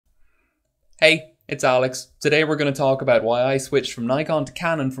Hey, it's Alex. Today we're going to talk about why I switched from Nikon to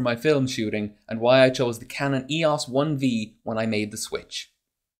Canon for my film shooting and why I chose the Canon EOS 1V when I made the switch.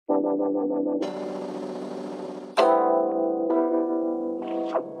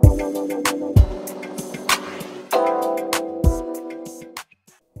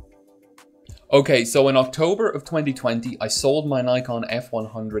 Okay, so in October of 2020, I sold my Nikon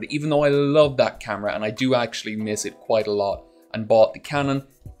F100, even though I love that camera and I do actually miss it quite a lot, and bought the Canon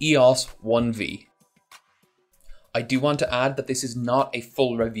EOS 1V. I do want to add that this is not a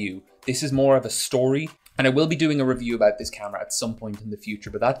full review. This is more of a story, and I will be doing a review about this camera at some point in the future,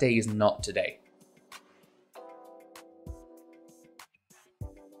 but that day is not today.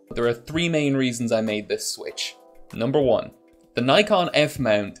 There are three main reasons I made this switch. Number one, the Nikon F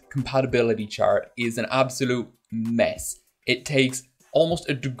mount compatibility chart is an absolute mess. It takes almost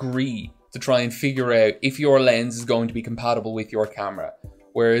a degree to try and figure out if your lens is going to be compatible with your camera.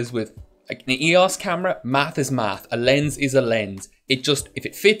 Whereas with an EOS camera, math is math. A lens is a lens. It just, if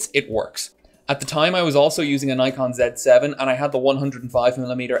it fits, it works. At the time, I was also using a Nikon Z7 and I had the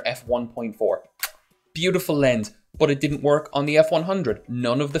 105mm f1.4. Beautiful lens, but it didn't work on the F100.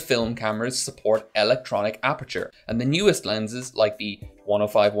 None of the film cameras support electronic aperture. And the newest lenses, like the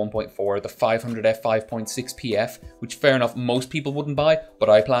 105 1.4, the 500 f5.6 PF, which fair enough, most people wouldn't buy, but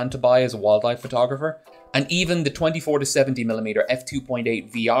I plan to buy as a wildlife photographer. And even the 24 to 70mm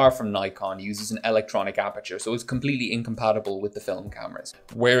f2.8 VR from Nikon uses an electronic aperture, so it's completely incompatible with the film cameras.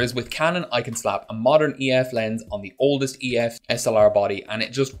 Whereas with Canon, I can slap a modern EF lens on the oldest EF SLR body and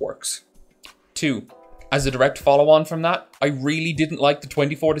it just works. 2. As a direct follow-on from that, I really didn't like the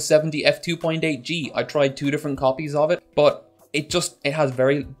 24 to 70 f2.8G. I tried two different copies of it, but it has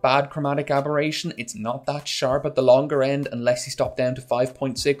very bad chromatic aberration. It's not that sharp at the longer end unless you stop down to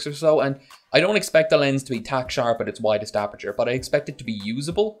 5.6 or so, and I don't expect the lens to be tack sharp at its widest aperture, but I expect it to be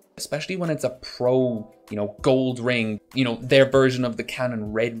usable, especially when it's a pro, gold ring, their version of the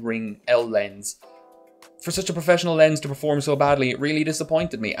Canon red ring L lens. For such a professional lens to perform so badly, it really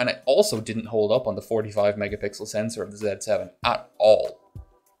disappointed me, and it also didn't hold up on the 45 megapixel sensor of the Z7 at all.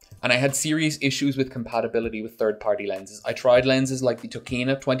 And I had serious issues with compatibility with third-party lenses. I tried lenses like the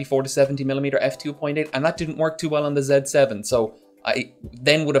Tokina 24 to 70mm f2.8, and that didn't work too well on the Z7, so I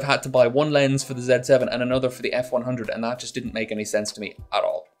then would have had to buy one lens for the Z7 and another for the F100, and that just didn't make any sense to me at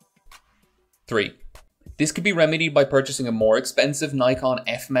all. 3. This could be remedied by purchasing a more expensive Nikon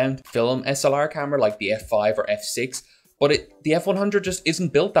F-mount film SLR camera like the F5 or F6, but the F100 just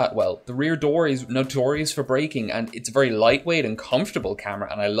isn't built that well. The rear door is notorious for breaking, and it's a very lightweight and comfortable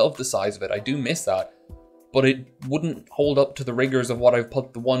camera, and I love the size of it. I do miss that, but it wouldn't hold up to the rigors of what I've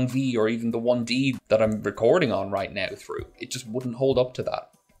put the 1V or even the 1D that I'm recording on right now through. It just wouldn't hold up to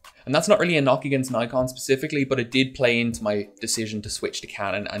that. And that's not really a knock against Nikon specifically, but it did play into my decision to switch to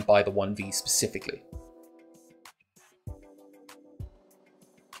Canon and buy the 1V specifically.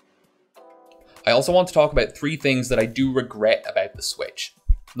 I also want to talk about three things that I do regret about the switch.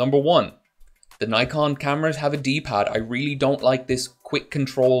 Number one, the Nikon cameras have a D-pad. I really don't like this quick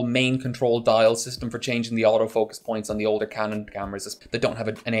control, main control dial system for changing the autofocus points on the older Canon cameras that don't have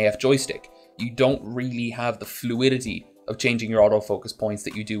an AF joystick. You don't really have the fluidity of changing your autofocus points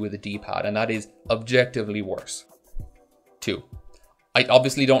that you do with a D-pad, and that is objectively worse. 2. I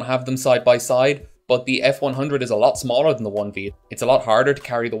obviously don't have them side by side, but the F100 is a lot smaller than the 1V. It's a lot harder to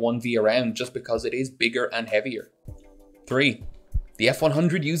carry the 1V around just because it is bigger and heavier. 3. The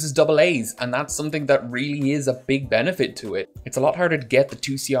F100 uses AA's, and that's something that really is a big benefit to it. It's a lot harder to get the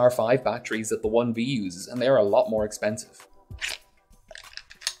 2CR5 batteries that the 1V uses, and they are a lot more expensive.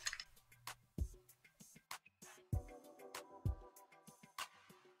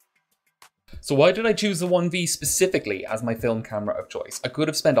 So why did I choose the 1V specifically as my film camera of choice? I could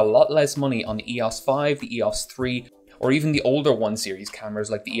have spent a lot less money on the EOS 5, the EOS 3, or even the older 1 series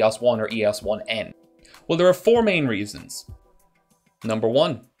cameras like the EOS 1 or EOS 1N. Well, there are four main reasons. Number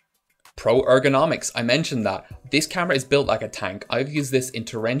 1, pro ergonomics. I mentioned that. This camera is built like a tank. I've used this in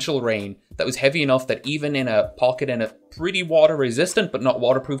torrential rain that was heavy enough that even in a pocket in a pretty water resistant but not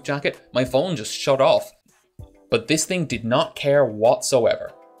waterproof jacket, my phone just shut off. But this thing did not care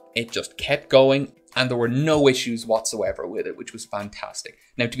whatsoever. It just kept going, and there were no issues whatsoever with it, which was fantastic.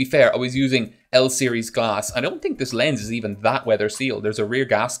 Now, to be fair, I was using L series glass. I don't think this lens is even that weather sealed. There's a rear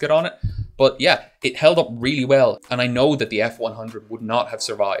gasket on it, but yeah, it held up really well. And I know that the F100 would not have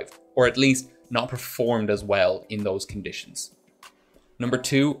survived, or at least not performed as well in those conditions. Number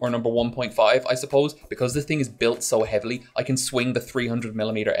 2 or number 1.5, I suppose, because this thing is built so heavily, I can swing the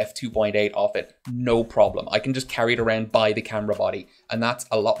 300mm f2.8 off it, no problem. I can just carry it around by the camera body, and that's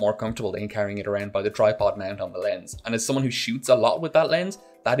a lot more comfortable than carrying it around by the tripod mount on the lens. And as someone who shoots a lot with that lens,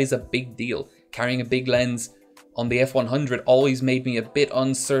 that is a big deal. Carrying a big lens on the F100 always made me a bit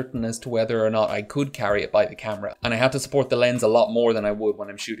uncertain as to whether or not I could carry it by the camera, and I had to support the lens a lot more than I would when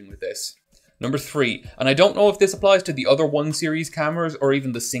I'm shooting with this. Number 3, and I don't know if this applies to the other 1 series cameras or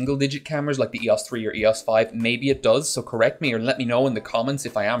even the single digit cameras like the EOS 3 or EOS 5, maybe it does, so correct me or let me know in the comments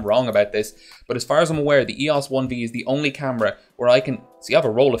if I am wrong about this, but as far as I'm aware, the EOS 1V is the only camera where I can, see I have a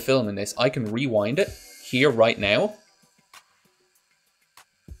roll of film in this, I can rewind it here right now,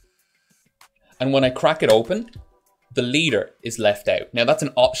 and when I crack it open, the leader is left out. Now that's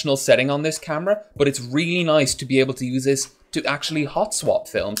an optional setting on this camera, but it's really nice to be able to use this to actually hot swap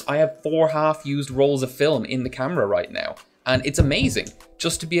films. I have 4 half-used rolls of film in the camera right now, and it's amazing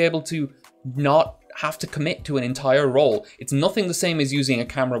just to be able to not have to commit to an entire roll. It's nothing the same as using a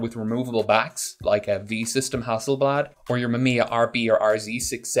camera with removable backs, like a V-System Hasselblad, or your Mamiya RB or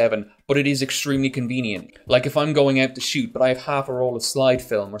RZ67, but it is extremely convenient. Like if I'm going out to shoot, but I have half a roll of slide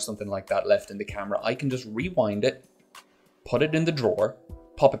film or something like that left in the camera, I can just rewind it, put it in the drawer,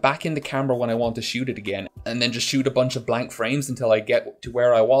 pop it back in the camera when I want to shoot it again, and then just shoot a bunch of blank frames until I get to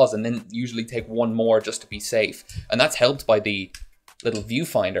where I was, and then usually take one more just to be safe. And that's helped by the little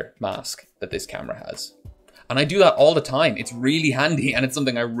viewfinder mask that this camera has. And I do that all the time. It's really handy, and it's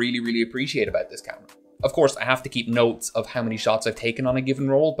something I really appreciate about this camera. Of course, I have to keep notes of how many shots I've taken on a given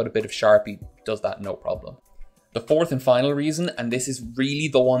roll, but a bit of Sharpie does that no problem. The 4th and final reason, and this is really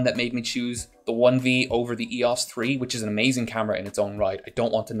the one that made me choose the 1V over the EOS 3, which is an amazing camera in its own right. I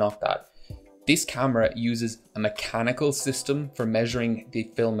don't want to knock that. This camera uses a mechanical system for measuring the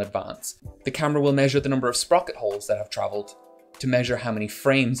film advance. The camera will measure the number of sprocket holes that have traveled to measure how many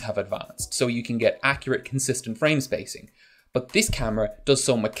frames have advanced, so you can get accurate, consistent frame spacing. But this camera does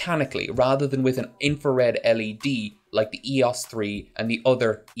so mechanically rather than with an infrared LED like the EOS 3 and the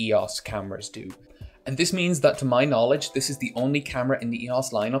other EOS cameras do. And this means that, to my knowledge, this is the only camera in the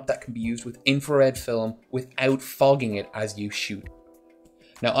EOS lineup that can be used with infrared film without fogging it as you shoot.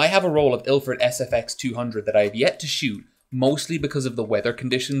 Now, I have a roll of Ilford SFX 200 that I have yet to shoot, mostly because of the weather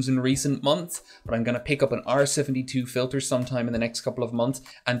conditions in recent months, but I'm going to pick up an R72 filter sometime in the next couple of months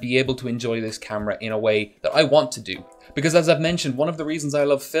and be able to enjoy this camera in a way that I want to do. Because as I've mentioned, one of the reasons I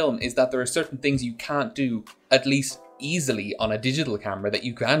love film is that there are certain things you can't do, at least easily, on a digital camera that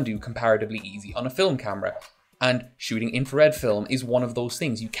you can do comparatively easy on a film camera. And shooting infrared film is one of those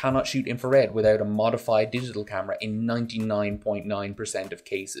things. You cannot shoot infrared without a modified digital camera in 99.9% of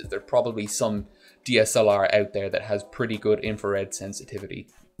cases. There's probably some DSLR out there that has pretty good infrared sensitivity.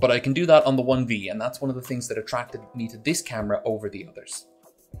 But I can do that on the 1V, and that's one of the things that attracted me to this camera over the others.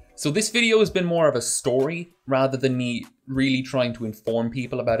 So this video has been more of a story rather than me really trying to inform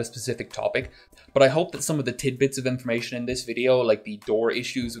people about a specific topic, but I hope that some of the tidbits of information in this video, like the door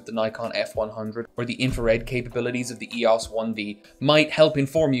issues with the Nikon F100 or the infrared capabilities of the EOS 1V, might help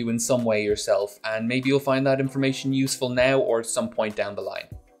inform you in some way yourself, and maybe you'll find that information useful now or at some point down the line.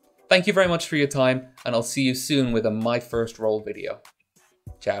 Thank you very much for your time, and I'll see you soon with a My First Roll video.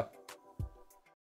 Ciao.